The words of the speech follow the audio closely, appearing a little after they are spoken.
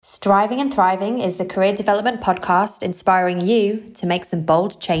Striving and Thriving is the career development podcast inspiring you to make some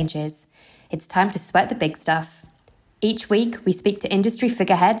bold changes. It's time to sweat the big stuff. Each week, we speak to industry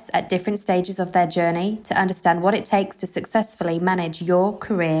figureheads at different stages of their journey to understand what it takes to successfully manage your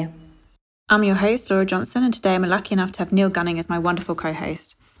career. I'm your host, Laura Johnson, and today I'm lucky enough to have Neil Gunning as my wonderful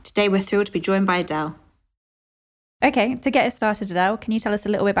co-host. Today, we're thrilled to be joined by Adele. Okay, to get us started, Adele, can you tell us a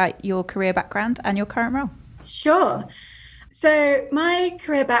little bit about your career background and your current role? Sure. So my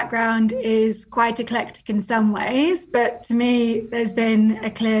career background is quite eclectic in some ways, but to me, there's been a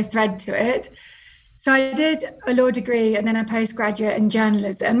clear thread to it. So I did a law degree and then a postgraduate in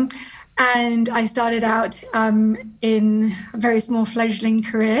journalism. And I started out in a very small fledgling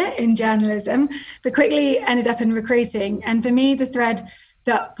career in journalism, but quickly ended up in recruiting. And for me, the thread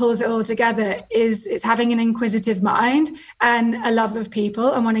that pulls it all together is it's having an inquisitive mind and a love of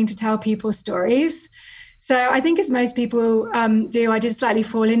people and wanting to tell people stories. So I think as most people do, I did slightly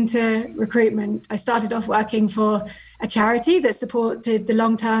fall into recruitment. I started off working for a charity that supported the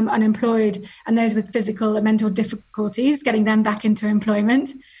long-term unemployed and those with physical and mental difficulties, getting them back into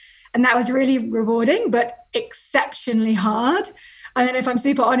employment. And that was really rewarding, but exceptionally hard. And then if I'm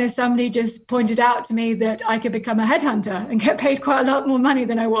super honest, somebody just pointed out to me that I could become a headhunter and get paid quite a lot more money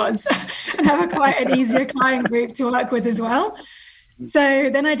than I was and have quite an easier client group to work with as well. So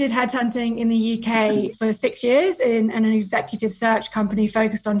then I did headhunting in the UK for 6 years in an executive search company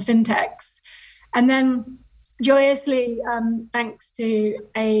focused on fintechs. And then joyously, thanks to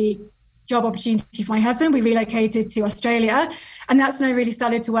a job opportunity for my husband, we relocated to Australia. And that's when I really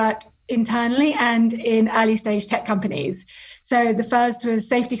started to work internally and in early stage tech companies. So the first was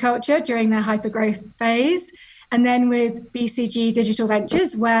Safety Culture during their hypergrowth phase. And then with BCG Digital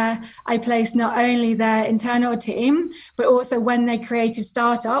Ventures, where I placed not only their internal team, but also when they created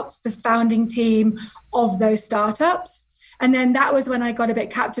startups, the founding team of those startups. And then that was when I got a bit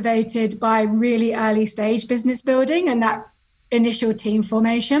captivated by really early stage business building and that initial team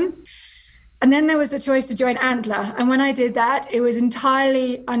formation. And then there was the choice to join Antler. And when I did that, it was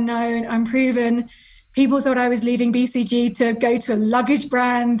entirely unknown, unproven. People thought I was leaving BCG to go to a luggage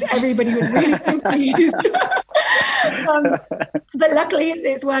brand. Everybody was really confused. But luckily,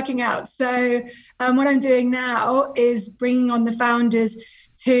 it's working out. So what I'm doing now is bringing on the founders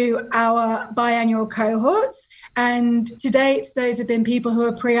to our biannual cohorts. And to date, those have been people who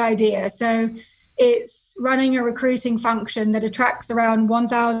are pre-idea. So it's running a recruiting function that attracts around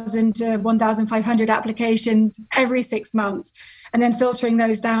 1,000 to 1,500 applications every 6 months, and then filtering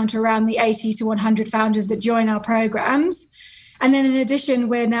those down to around the 80 to 100 founders that join our programs. And then in addition,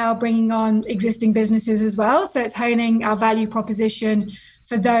 we're now bringing on existing businesses as well. So it's honing our value proposition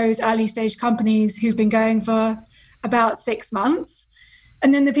for those early stage companies who've been going for about 6 months.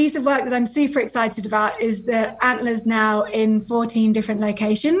 And then the piece of work that I'm super excited about is that Antler's now in 14 different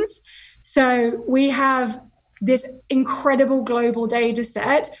locations. So we have this incredible global data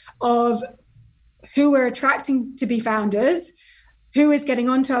set of who we're attracting to be founders, who is getting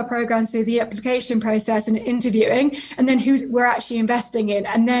onto our programs through the application process and interviewing, and then who we're actually investing in.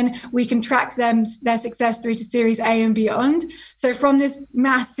 And then we can track their success through to Series A and beyond. So from this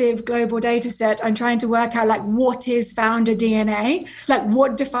massive global data set, I'm trying to work out what is founder DNA,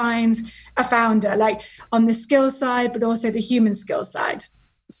 what defines a founder, on the skills side, but also the human skills side.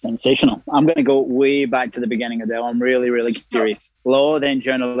 Sensational. I'm going to go way back to the beginning, Adele. I'm really, really curious. Law, then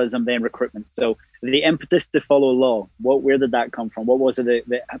journalism, then recruitment. So the impetus to follow law, where did that come from? What was it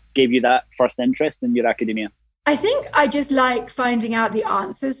that gave you that first interest in your academia? I think I just like finding out the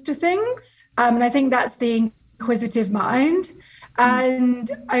answers to things. And I think that's the inquisitive mind. And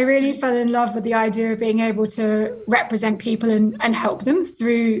I really fell in love with the idea of being able to represent people and help them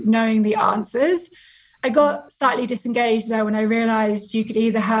through knowing the answers. I got slightly disengaged though when I realized you could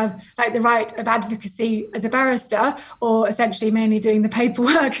either have the right of advocacy as a barrister or essentially mainly doing the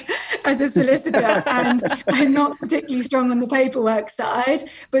paperwork as a solicitor. And I'm not particularly strong on the paperwork side,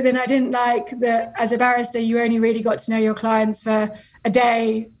 but then I didn't like that as a barrister, you only really got to know your clients for a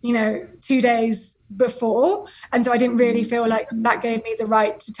day, 2 days before. And so I didn't really feel like that gave me the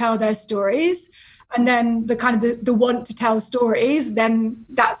right to tell their stories. And then the want to tell stories, then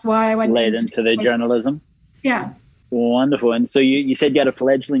that's why I went into the journalism. Yeah. Wonderful. And so you said you had a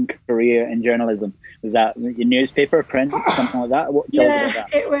fledgling career in journalism. Was that your newspaper, print, something like that? Tell us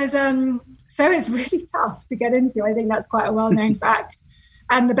about that. It was. So it's really tough to get into. I think that's quite a well-known fact.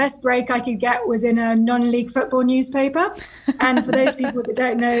 And the best break I could get was in a non-league football newspaper. And for those people that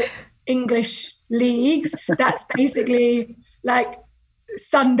don't know English leagues, that's basically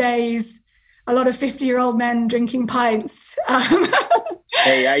Sundays, a lot of 50-year-old men drinking pints.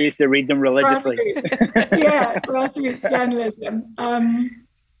 Hey, I used to read them religiously. Grassroots journalism.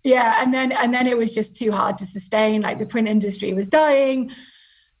 Yeah, and then it was just too hard to sustain. Like the print industry was dying.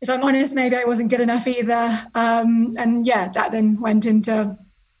 If I'm honest, maybe I wasn't good enough either. And yeah, that then went into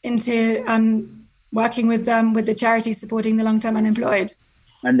working with the charity supporting the long-term unemployed.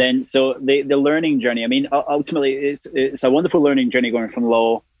 And then, so the learning journey, I mean, ultimately, it's a wonderful learning journey going from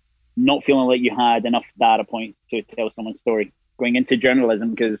law, not feeling like you had enough data points to tell someone's story, going into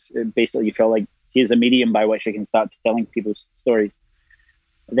journalism, because basically you feel like here's a medium by which you can start telling people's stories.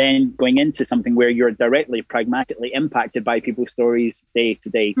 Then going into something where you're directly, pragmatically impacted by people's stories day to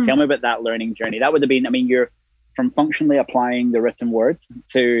day. Tell me about that learning journey. That would have been, I mean, you're from functionally applying the written words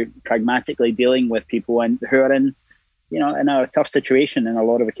to pragmatically dealing with people and who are in a tough situation in a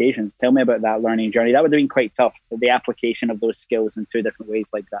lot of occasions. Tell me about that learning journey. That would have been quite tough, the application of those skills in two different ways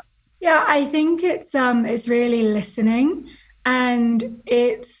like that. Yeah, I think it's really listening, and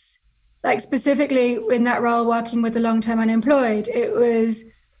it's like specifically in that role working with the long-term unemployed, it was,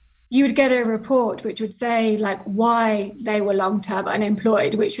 you would get a report which would say like why they were long-term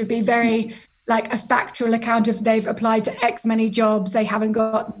unemployed, which would be very like a factual account of they've applied to X many jobs, they haven't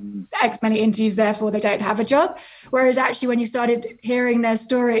got X many interviews, therefore they don't have a job. Whereas actually when you started hearing their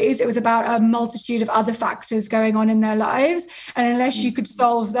stories, it was about a multitude of other factors going on in their lives. And unless you could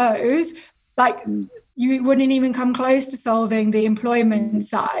solve those, like you wouldn't even come close to solving the employment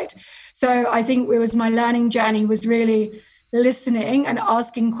side. So I think it was my learning journey was really listening and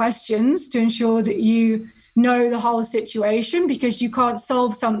asking questions to ensure that you know the whole situation, because you can't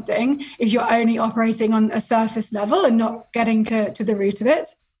solve something if you're only operating on a surface level and not getting to the root of it.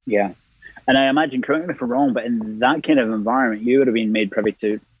 Yeah. And I imagine, correct me if I'm wrong, but in that kind of environment, you would have been made privy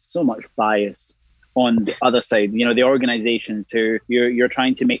to so much bias on the other side, the organizations who you're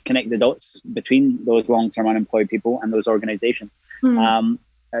trying to connect the dots between those long-term unemployed people and those organizations.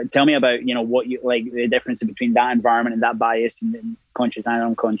 Tell me about, what you like, the difference between that environment and that bias and conscious and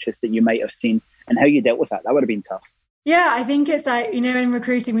unconscious that you might have seen, and how you dealt with that. That would have been tough. Yeah, I think it's like, in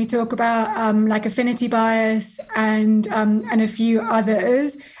recruiting, we talk about like affinity bias and a few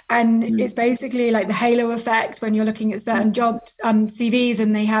others. And it's basically like the halo effect when you're looking at certain jobs, CVs,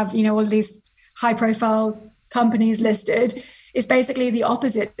 and they have, all these high profile companies listed. It's basically the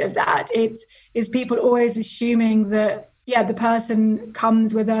opposite of that. It is people always assuming that, the person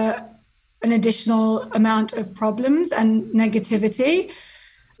comes with an additional amount of problems and negativity.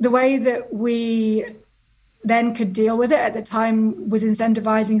 The way that we then could deal with it at the time was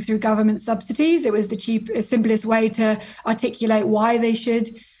incentivizing through government subsidies. It was the simplest way to articulate why they should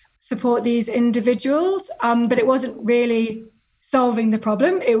support these individuals. But it wasn't really solving the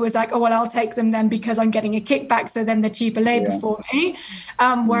problem. It was like, oh, well, I'll take them then because I'm getting a kickback, so then they're cheaper labor for me.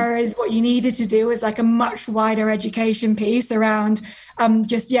 Whereas what you needed to do is like a much wider education piece around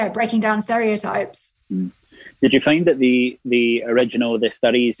breaking down stereotypes. Did you find that the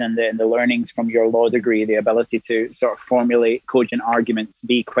studies and the learnings from your law degree, the ability to sort of formulate cogent arguments,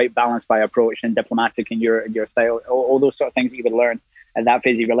 be quite balanced by approach and diplomatic in your style, all those sort of things that you would learn at that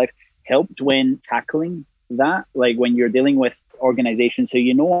phase of your life, helped when tackling that? Like when you're dealing with organizations who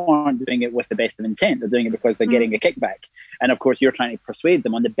aren't doing it with the best of intent, they're doing it because they're getting a kickback, and of course you're trying to persuade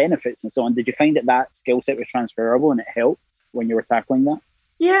them on the benefits and so on. Did you find that skill set was transferable and it helped when you were tackling that?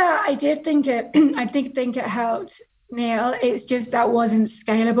 Yeah, I did think it. I did think it helped, Neil. It's just that wasn't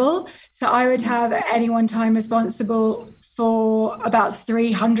scalable. So I would have at any one time responsible for about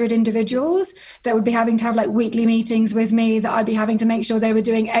 300 individuals that would be having to have like weekly meetings with me, that I'd be having to make sure they were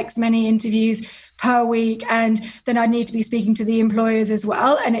doing X many interviews per week. And then I'd need to be speaking to the employers as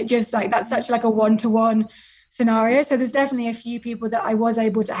well. And it just that's such like a one-to-one scenario. So there's definitely a few people that I was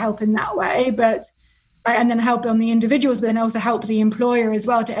able to help in that way, and then help on the individuals, but then also help the employer as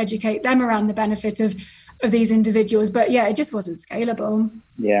well to educate them around the benefit of these individuals. But yeah, it just wasn't scalable.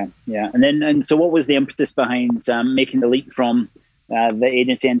 Yeah. And so what was the impetus behind making the leap from the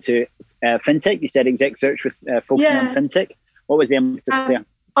agency into fintech? You said exec search with focusing on fintech. What was the impetus there?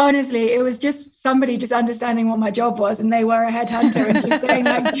 Honestly, it was just somebody just understanding what my job was, and they were a headhunter and just saying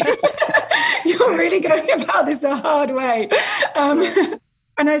like, you're really going about this a hard way.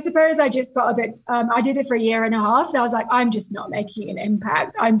 And I suppose I just got a bit, I did it for 1.5 years, and I was like, I'm just not making an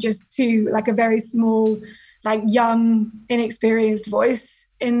impact. I'm just too like a very small, like young, inexperienced voice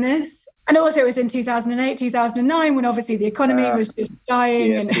in this. And also it was in 2008, 2009, when obviously the economy was just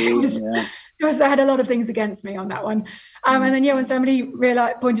dying. I had a lot of things against me on that one. And then, when somebody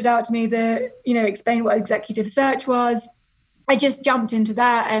pointed out to me explained what executive search was, I just jumped into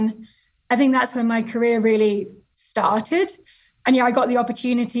that. And I think that's when my career really started. And I got the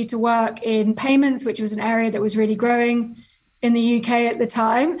opportunity to work in payments, which was an area that was really growing. in the UK at the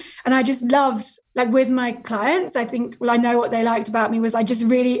time. And I just loved, like with my clients, I think, I know what they liked about me was I just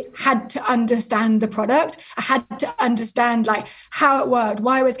really had to understand the product. I had to understand like how it worked,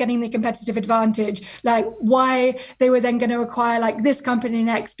 why I was getting the competitive advantage, like why they were then going to acquire like this company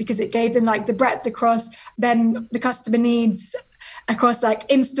next, because it gave them like the breadth across then the customer needs across like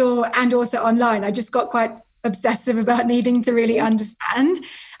in-store and also online. I just got quite obsessive about needing to really understand.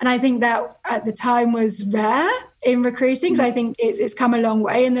 And I think that at the time was rare in recruiting. So I think it's come a long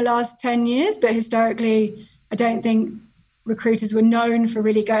way in the last 10 years, but historically, I don't think recruiters were known for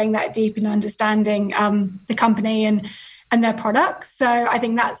really going that deep in understanding the company and their products. So I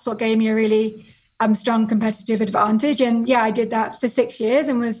think that's what gave me a really strong competitive advantage. And yeah, I did that for 6 years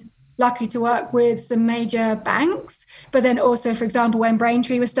and was lucky to work with some major banks. But then also, for example, when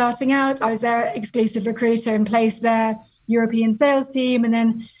Braintree was starting out, I was their exclusive recruiter and placed their European sales team, and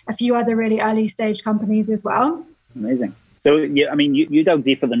then a few other really early stage companies as well. Amazing. So, I mean, you dug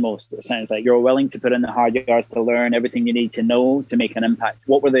deeper than most. It sounds like you're willing to put in the hard yards to learn everything you need to know to make an impact.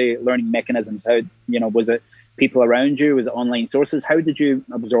 What were the learning mechanisms? How, was it people around you? Was it online sources? How did you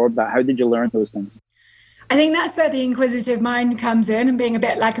absorb that? How did you learn those things? I think that's where the inquisitive mind comes in, and being a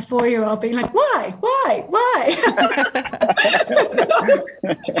bit like a 4-year-old, being like, why?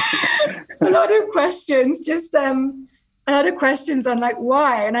 A lot of questions, just a lot of questions on like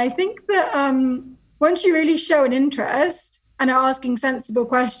why. And I think that once you really show an interest and are asking sensible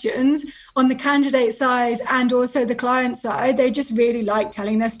questions on the candidate side and also the client side, they just really like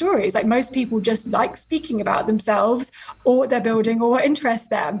telling their stories. Like most people just like speaking about themselves or what they're building or what interests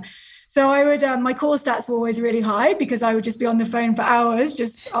them. So I would, my call stats were always really high because I would just be on the phone for hours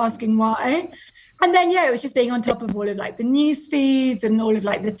just asking why. And then, yeah, it was just being on top of all of like the news feeds and all of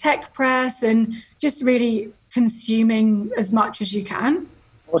like the tech press and just really consuming as much as you can.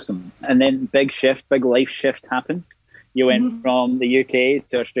 Awesome. And then big life shift happened. You went from the UK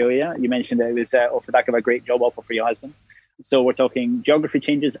to Australia. You mentioned that it was off the back of a great job offer for your husband. So we're talking geography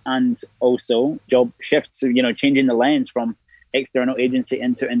changes and also job shifts, changing the lens from external agency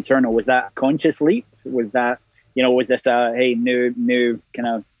into internal. Was that a conscious leap? Was that, was this a, hey, new kind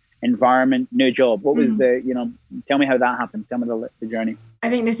of environment, new job? What was tell me how that happened. Tell me the journey. I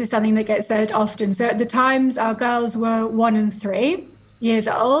think this is something that gets said often. So at the times, our girls were 1 and 3 years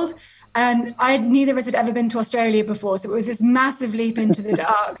old, and neither of us had ever been to Australia before. So it was this massive leap into the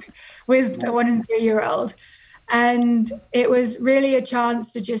dark with a 1 and 3 year old. And it was really a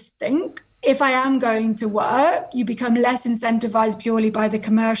chance to just think, if I am going to work, you become less incentivized purely by the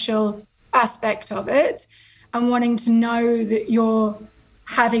commercial aspect of it and wanting to know that you're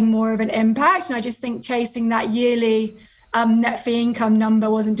having more of an impact. And I just think chasing that yearly net fee income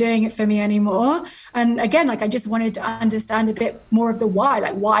number wasn't doing it for me anymore. And again, like I just wanted to understand a bit more of the why,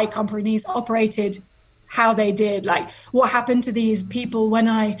 like why companies operated how they did, like what happened to these people when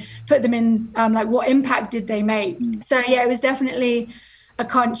I put them in, like what impact did they make? So yeah, it was definitely a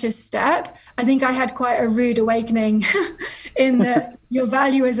conscious step. I think I had quite a rude awakening in that your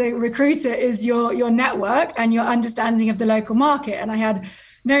value as a recruiter is your network and your understanding of the local market. And I had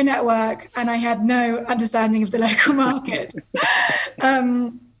no network and I had no understanding of the local market.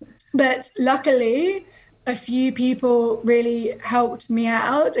 But luckily, a few people really helped me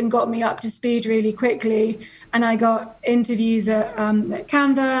out and got me up to speed really quickly. And I got interviews at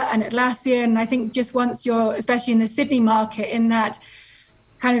Canva and Atlassian. And I think just once you're, especially in the Sydney market, in that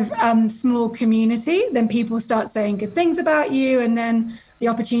kind of small community, then people start saying good things about you. And then the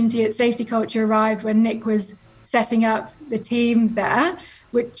opportunity at Safety Culture arrived when Nick was setting up the team there,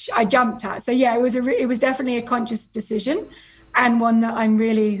 which I jumped at. So yeah, it was definitely a conscious decision and one that I'm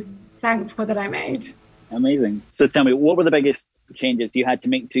really thankful that I made. Amazing. So tell me, what were the biggest changes you had to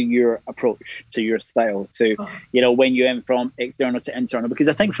make to your approach, to your style, to, when you went from external to internal? Because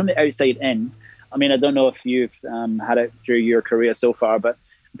I think from the outside in, I mean, I don't know if you've had it through your career so far, but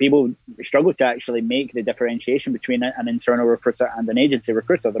people struggle to actually make the differentiation between an internal recruiter and an agency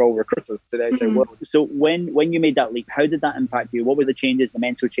recruiter. They're all recruiters to the outside world. So when you made that leap, how did that impact you? What were the changes, the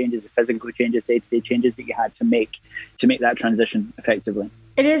mental changes, the physical changes, day-to-day changes that you had to make that transition effectively?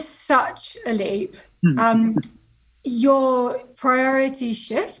 It is such a leap. Your priorities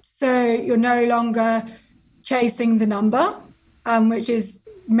shift. So you're no longer chasing the number, which is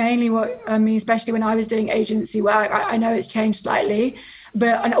mainly what I mean, especially when I was doing agency work. I know it's changed slightly,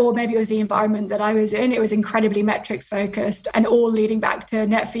 or maybe it was the environment that I was in. It was incredibly metrics focused and all leading back to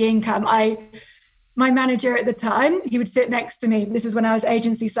net fee income. My manager at the time, he would sit next to me. This was when I was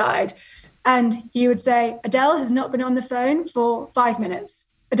agency side. And he would say, Adele has not been on the phone for 5 minutes.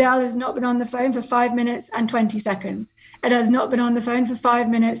 Adele has not been on the phone for 5 minutes and 20 seconds. Ed has not been on the phone for 5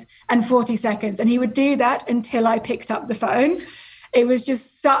 minutes and 40 seconds. And he would do that until I picked up the phone. It was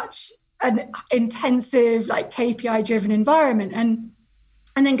just such an intensive, like KPI driven environment.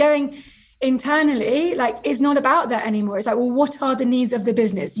 And then going internally, like, it's not about that anymore. It's like, well, what are the needs of the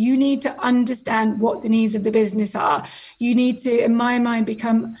business? You need to understand what the needs of the business are. You need to, in my mind,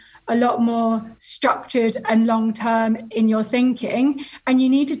 become a lot more structured and long-term in your thinking. And you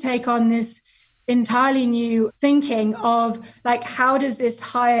need to take on this entirely new thinking of, like, how does this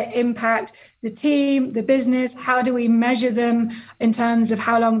hire impact the team, the business? How do we measure them in terms of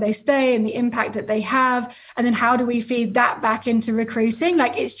how long they stay and the impact that they have? And then how do we feed that back into recruiting?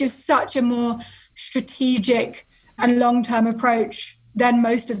 Like, it's just such a more strategic and long-term approach than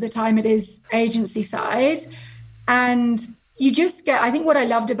most of the time it is agency side. And you just get, I think what I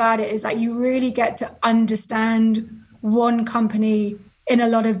loved about it is that you really get to understand one company in a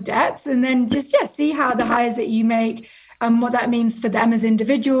lot of depth, and then just, see how the hires that you make, what that means for them as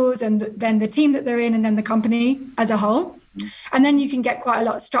individuals, and then the team that they're in, and then the company as a whole. And then you can get quite a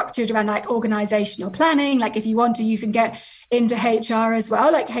lot structured around, like, organizational planning. Like, if you want to, you can get into HR as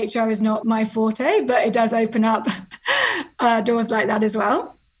well. Like, HR is not my forte, but it does open up doors like that as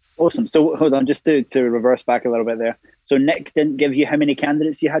well. Awesome. So hold on, just to reverse back a little bit there. So Nick didn't give you how many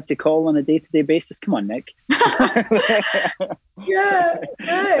candidates you had to call on a day-to-day basis? Come on, Nick. Yeah,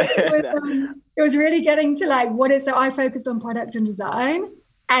 no, it was really getting to, like, what is, so I focused on product and design.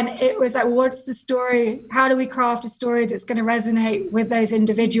 And it was like, what's the story? How do we craft a story that's going to resonate with those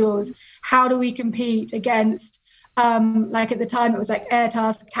individuals? How do we compete against, like, at the time it was like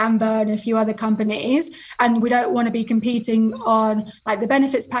Airtask, Canva, and a few other companies. And we don't want to be competing on, like, the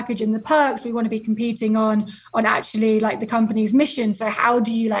benefits package and the perks. We want to be competing on actually, like, the company's mission. So how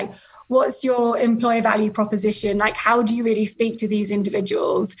do you, like, what's your employer value proposition? Like, how do you really speak to these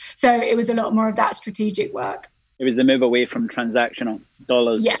individuals? So it was a lot more of that strategic work. It was the move away from transactional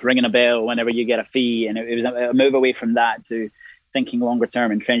dollars, ringing a bell whenever you get a fee. And it was a move away from that to thinking longer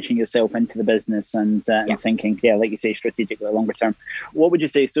term, entrenching yourself into the business, and thinking, like you say, strategically longer term. What would you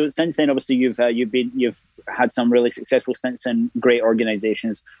say? So since then, obviously, you've had some really successful stints in great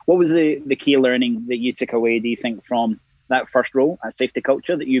organizations. What was the key learning that you took away, do you think, from that first role at Safety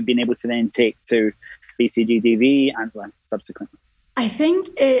Culture that you've been able to then take to BCG DV and subsequently? I think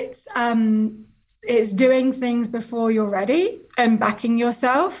it's doing things before you're ready and backing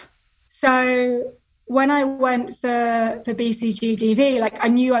yourself. So when I went for BCG DV, like, I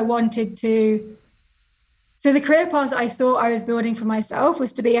knew I wanted to. So the career path I thought I was building for myself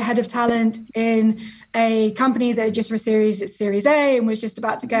was to be a head of talent in a company that had just received its Series A and was just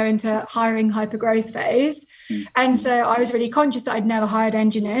about to go into hiring hypergrowth phase. And so I was really conscious that I'd never hired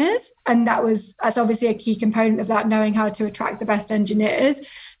engineers. And that's obviously a key component of that, knowing how to attract the best engineers.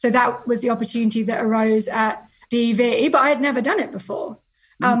 So that was the opportunity that arose at DV, but I had never done it before.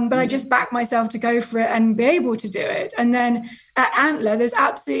 But I just backed myself to go for it and be able to do it. And then at Antler, there's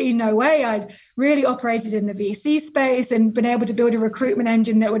absolutely no way I'd really operated in the VC space and been able to build a recruitment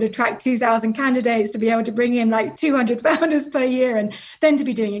engine that would attract 2,000 candidates, to be able to bring in like 200 founders per year, and then to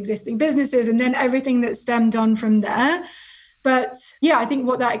be doing existing businesses, and then everything that stemmed on from there. But yeah, I think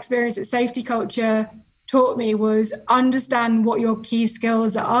what that experience at Safety Culture taught me was understand what your key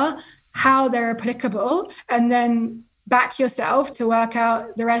skills are, how they're applicable, and then back yourself to work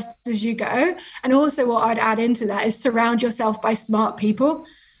out the rest as you go. And also what I'd add into that is surround yourself by smart people.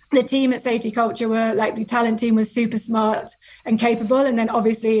 The team at Safety Culture were like, the talent team was super smart and capable. And then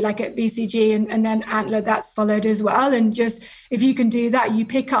obviously like at BCG and then Antler, that's followed as well. And just, if you can do that, you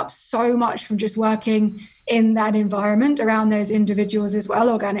pick up so much from just working in that environment around those individuals as well,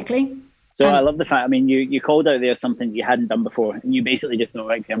 organically. So I love the fact, I mean, you called out there something you hadn't done before, and you basically just know,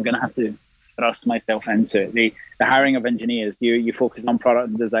 okay, I'm going to have to thrust myself into it. The hiring of engineers, you focused on product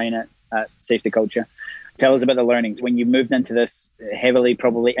and design at Safety Culture. Tell us about the learnings when you moved into this heavily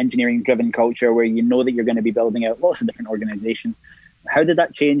probably engineering driven culture where you know that you're going to be building out lots of different organizations. How did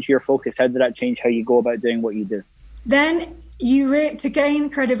that change your focus? How did that change how you go about doing what you do? Then to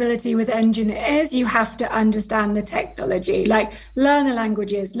gain credibility with engineers, you have to understand the technology, like learn the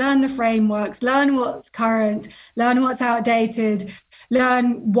languages, learn the frameworks, learn what's current, learn what's outdated,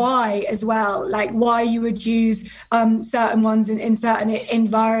 learn why as well, like why you would use certain ones in certain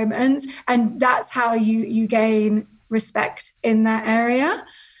environments. And that's how you gain respect in that area.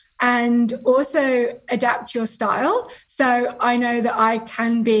 And also adapt your style. So I know that I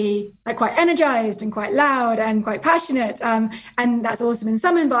can be like quite energized and quite loud and quite passionate. And that's awesome in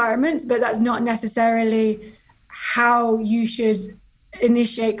some environments, but that's not necessarily how you should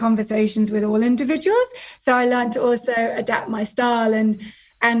initiate conversations with all individuals. So I learned to also adapt my style and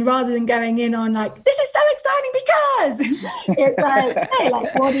And rather than going in on like, this is so exciting because it's like, hey,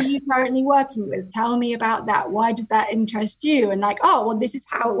 like, what are you currently working with? Tell me about that. Why does that interest you? And like, oh, well, this is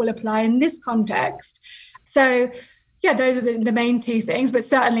how it will apply in this context. So yeah, those are the main two things. But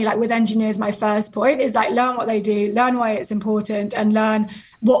certainly like with engineers, my first point is like learn what they do, learn why it's important, and learn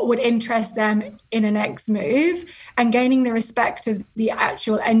what would interest them in a next move, and gaining the respect of the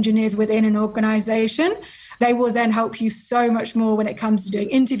actual engineers within an organization. They will then help you so much more when it comes to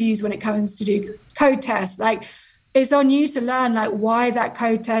doing interviews, when it comes to do code tests. Like it's on you to learn like why that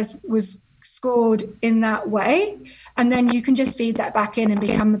code test was scored in that way. And then you can just feed that back in and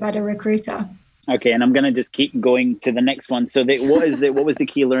become a better recruiter. Okay, and I'm going to just keep going to the next one. So what was the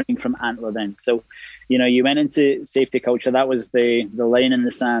key learning from Antler then? So, you went into safety culture. That was the line in the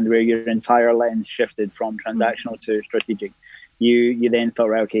sand where your entire lens shifted from transactional to strategic. You then thought,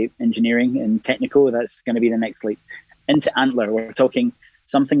 right, okay, engineering and technical, that's going to be the next leap. Into Antler, we're talking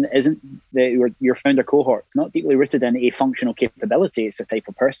something that isn't your founder cohort. It's not deeply rooted in a functional capability. It's a type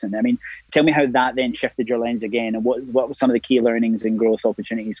of person. I mean, tell me how that then shifted your lens again, and what some of the key learnings and growth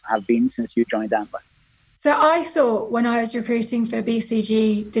opportunities have been since you joined Antler. So I thought when I was recruiting for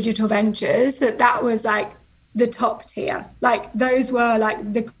BCG Digital Ventures that was like the top tier. Like those were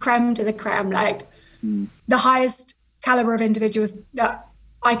like the creme de la creme, like the highest caliber of individuals that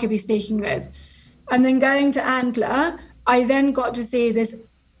I could be speaking with. And then going to Antler, I then got to see this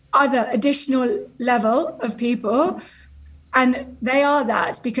other additional level of people. And they are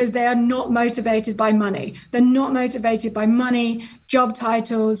that because they are not motivated by money. They're not motivated by money, job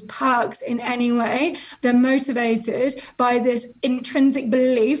titles, perks in any way. They're motivated by this intrinsic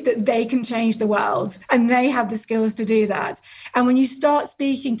belief that they can change the world and they have the skills to do that. And when you start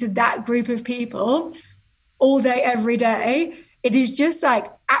speaking to that group of people all day, every day, it is just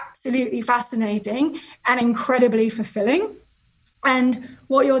like absolutely fascinating and incredibly fulfilling. And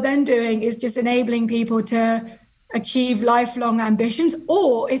what you're then doing is just enabling people to achieve lifelong ambitions,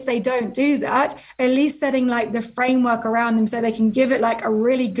 or if they don't do that, at least setting like the framework around them so they can give it like a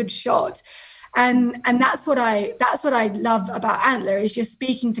really good shot. And that's what I love about Antler, is just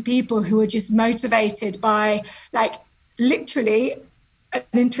speaking to people who are just motivated by like literally an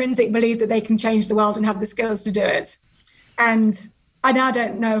intrinsic belief that they can change the world and have the skills to do it. And I now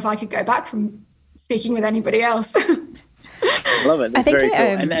don't know if I could go back from speaking with anybody else. I love it. That's very cool.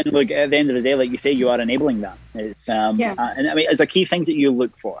 And then look, at the end of the day, like you say, you are enabling that. It's and I mean, is there key things that you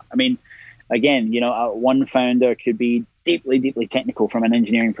look for? I mean, again, one founder could be deeply, deeply technical from an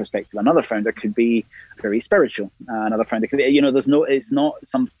engineering perspective. Another founder could be very spiritual. Another founder could be, it's not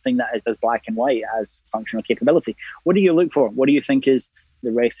something that is as black and white as functional capability. What do you look for? What do you think is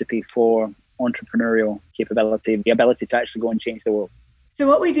the recipe for entrepreneurial capability, the ability to actually go and change the world? So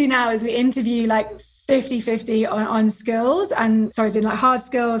what we do now is we interview like 50-50 on skills, and in like hard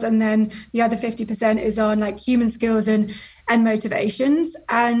skills, and then the other 50% is on like human skills and motivations.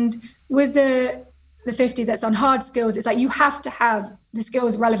 And with the 50 that's on hard skills, it's like you have to have the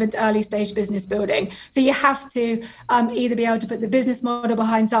skills relevant to early stage business building. So you have to either be able to put the business model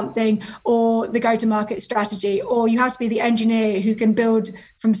behind something, or the go-to-market strategy, or you have to be the engineer who can build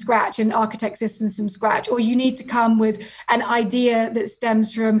from scratch and architect systems from scratch, or you need to come with an idea that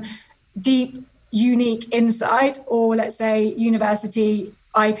stems from deep, unique insight, or let's say university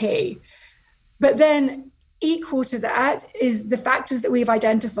IP. But then equal to that is the factors that we've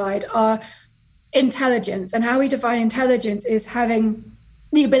identified are intelligence. And how we define intelligence is having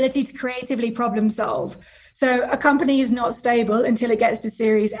the ability to creatively problem solve. So a company is not stable until it gets to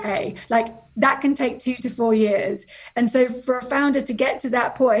Series A. Like that can take 2 to 4 years. And so for a founder to get to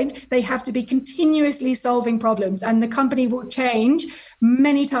that point, they have to be continuously solving problems, and the company will change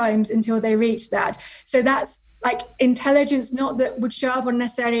many times until they reach that. So that's like intelligence, not that would show up on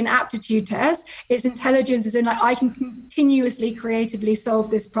necessarily an aptitude test. It's intelligence as in like, I can continuously creatively solve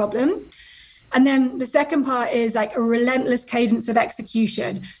this problem. And then the second part is like a relentless cadence of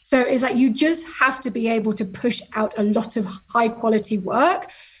execution. So it's like you just have to be able to push out a lot of high quality work.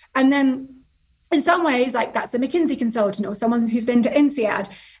 And then in some ways, like that's a McKinsey consultant or someone who's been to INSEAD.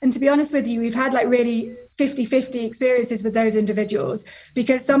 And to be honest with you, we've had like really 50-50 experiences with those individuals,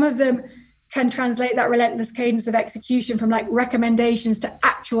 because some of them can translate that relentless cadence of execution from like recommendations to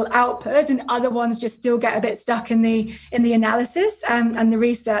actual output, and other ones just still get a bit stuck in the analysis and the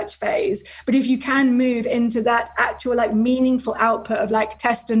research phase. But if you can move into that actual like meaningful output of like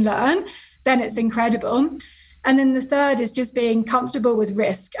test and learn, then it's incredible. And then the third is just being comfortable with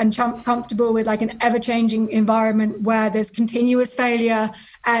risk and comfortable with like an ever-changing environment where there's continuous failure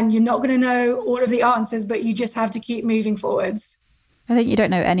and you're not going to know all of the answers, but you just have to keep moving forwards. I think you don't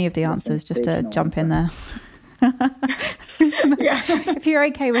know any of the answers, just to jump in there. If you're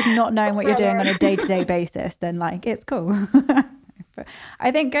okay with not knowing what you're doing on a day-to-day basis, then like it's cool. But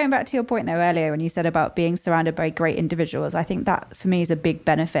I think going back to your point though earlier when you said about being surrounded by great individuals, I think that for me is a big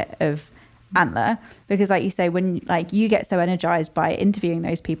benefit of Antler, because like you say, when like you get so energized by interviewing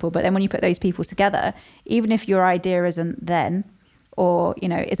those people, but then when you put those people together, even if your idea isn't then or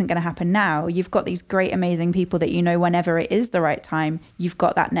isn't going to happen now, you've got these great amazing people that whenever it is the right time, you've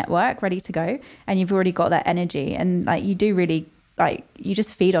got that network ready to go and you've already got that energy, and like you do really like you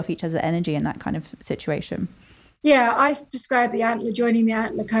just feed off each other's energy in that kind of situation. Yeah, I describe joining the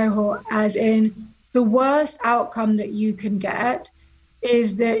Antler cohort as in the worst outcome that you can get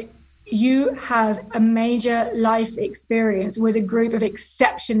is that you have a major life experience with a group of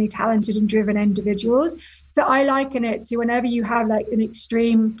exceptionally talented and driven individuals. So I liken it to whenever you have like an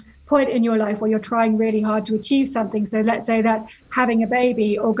extreme point in your life where you're trying really hard to achieve something. So let's say that's having a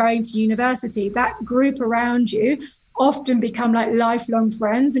baby or going to university, that group around you often become like lifelong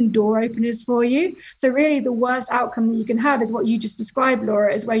friends and door openers for you. So really the worst outcome that you can have is what you just described,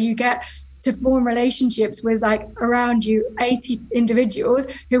 Laura, is where you get to form relationships with like around you 80 individuals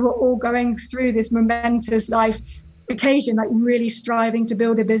who are all going through this momentous life occasion, like really striving to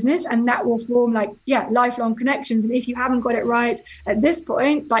build a business, and that will form like lifelong connections. And if you haven't got it right at this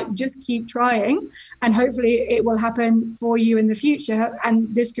point, like just keep trying and hopefully it will happen for you in the future,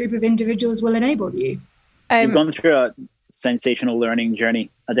 and this group of individuals will enable you. You've gone through a sensational learning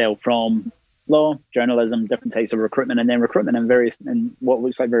journey, Adele, from law, journalism, different types of recruitment, and then recruitment in what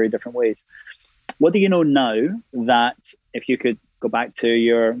looks like very different ways. What do you know now that if you could go back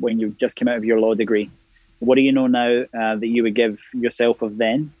to when you just came out of your law degree, what do you know now that you would give yourself of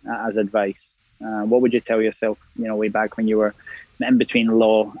then as advice? What would you tell yourself, way back when you were in between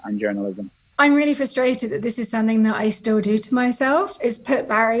law and journalism? I'm really frustrated that this is something that I still do to myself, is put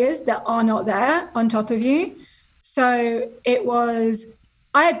barriers that are not there on top of you. So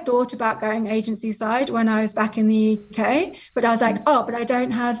I had thought about going agency side when I was back in the UK, but I was like, but I don't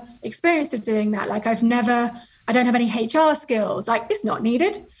have experience of doing that. Like I don't have any HR skills. Like it's not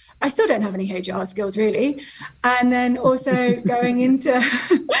needed. I still don't have any HR skills really. And then also going into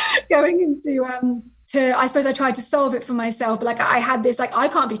I suppose I tried to solve it for myself, but like I had this, like I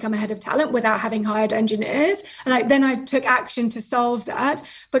can't become a head of talent without having hired engineers. And like then I took action to solve that.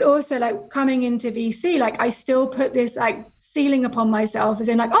 But also like coming into VC, like I still put this like ceiling upon myself as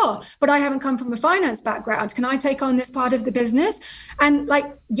in like, but I haven't come from a finance background. Can I take on this part of the business? And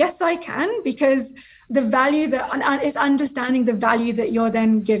like, yes, I can, because the value that is understanding the value that you're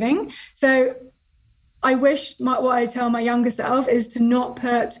then giving. So I wish what I tell my younger self is to not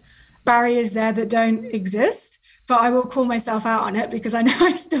put barriers there that don't exist, but I will call myself out on it because I know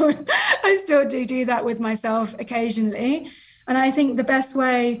I still do that with myself occasionally. And I think the best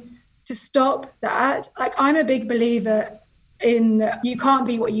way to stop that, like I'm a big believer in you can't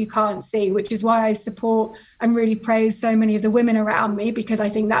be what you can't see, which is why I support and really praise so many of the women around me, because I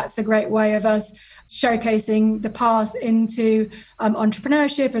think that's a great way of us showcasing the path into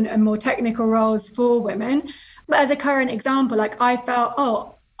entrepreneurship and more technical roles for women. But as a current example, like I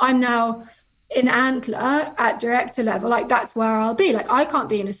felt, I'm now in Antler at director level, like that's where I'll be. Like I can't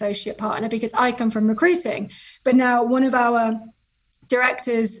be an associate partner because I come from recruiting. But now one of our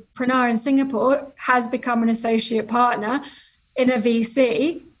directors, Pranav in Singapore, has become an associate partner in a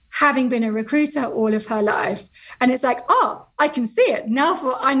VC, having been a recruiter all of her life. And it's like, I can see it.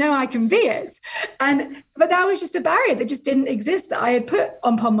 Now I know I can be it. But that was just a barrier that just didn't exist that I had put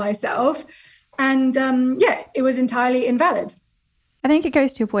upon myself. And it was entirely invalid. I think it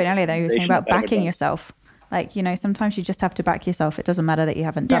goes to your point earlier, though, you were saying about backing yourself. Like, sometimes you just have to back yourself. It doesn't matter that you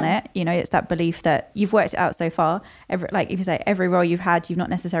haven't done it. It's that belief that you've worked it out so far. If you say every role you've had, you've not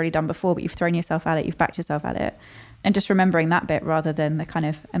necessarily done before, but you've thrown yourself at it, you've backed yourself at it. And just remembering that bit rather than the kind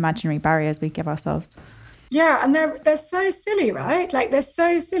of imaginary barriers we give ourselves. Yeah, and they're so silly, right? Like, they're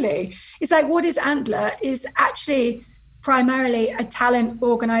so silly. It's like, what is Antler is actually primarily a talent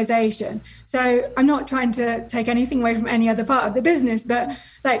organization. So I'm not trying to take anything away from any other part of the business, but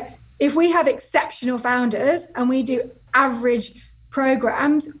like if we have exceptional founders and we do average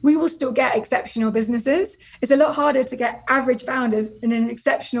programs, we will still get exceptional businesses. It's a lot harder to get average founders in an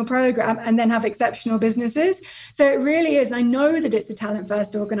exceptional program and then have exceptional businesses. So it really is. I know that it's a talent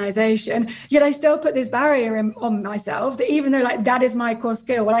first organization, yet I still put this barrier on myself that even though like that is my core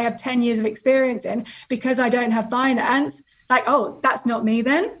skill, what I have 10 years of experience in, because I don't have finance, like, that's not me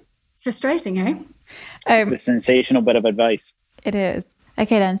then. It's frustrating, eh? It's a sensational bit of advice. It is.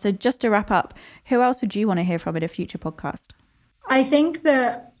 Okay, then. So just to wrap up, who else would you want to hear from in a future podcast? I think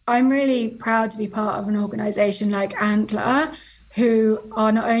that I'm really proud to be part of an organization like Antler, who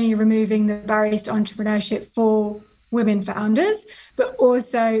are not only removing the barriers to entrepreneurship for women founders, but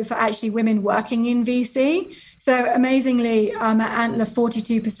also for actually women working in VC. So amazingly, at Antler,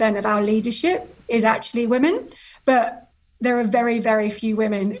 42% of our leadership is actually women, but there are very, very few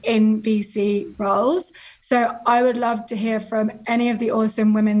women in VC roles. So I would love to hear from any of the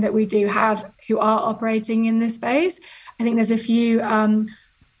awesome women that we do have who are operating in this space. I think there's a few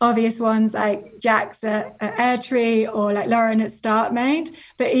obvious ones like Jax at Airtree or like Lauren at StartMate,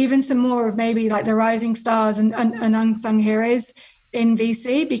 but even some more of maybe like the rising stars and unsung heroes in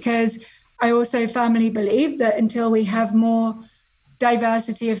VC, because I also firmly believe that until we have more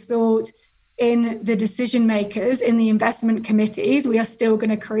diversity of thought in the decision makers, in the investment committees, we are still going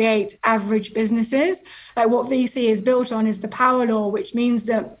to create average businesses. Like what VC is built on is the power law, which means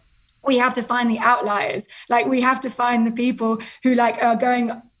that we have to find the outliers. Like we have to find the people who like are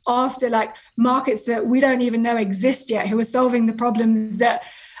going after like markets that we don't even know exist yet, who are solving the problems that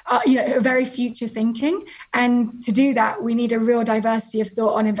are very future thinking. And to do that, we need a real diversity of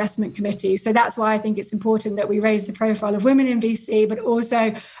thought on investment committees. So that's why I think it's important that we raise the profile of women in VC, but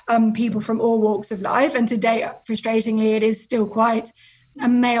also people from all walks of life. And today, frustratingly, it is still quite a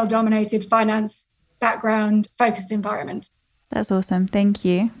male-dominated finance background focused environment. That's awesome. Thank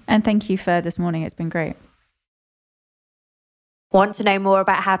you. And thank you for this morning. It's been great. Want to know more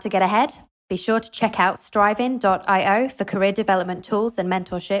about how to get ahead? Be sure to check out striving.io for career development tools and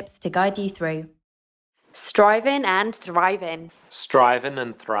mentorships to guide you through. Striving and thriving. Striving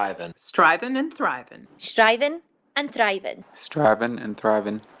and thriving. Striving and thriving. Striving and thriving. Striving and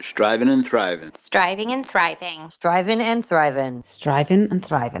thriving. Striving and thriving. Striving and thriving. Striving and thriving. Striving and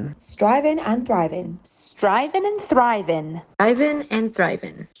thriving. Striving and thriving. Striving and thriving. Striving and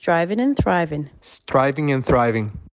thriving. Striving and thriving. Striving and thriving.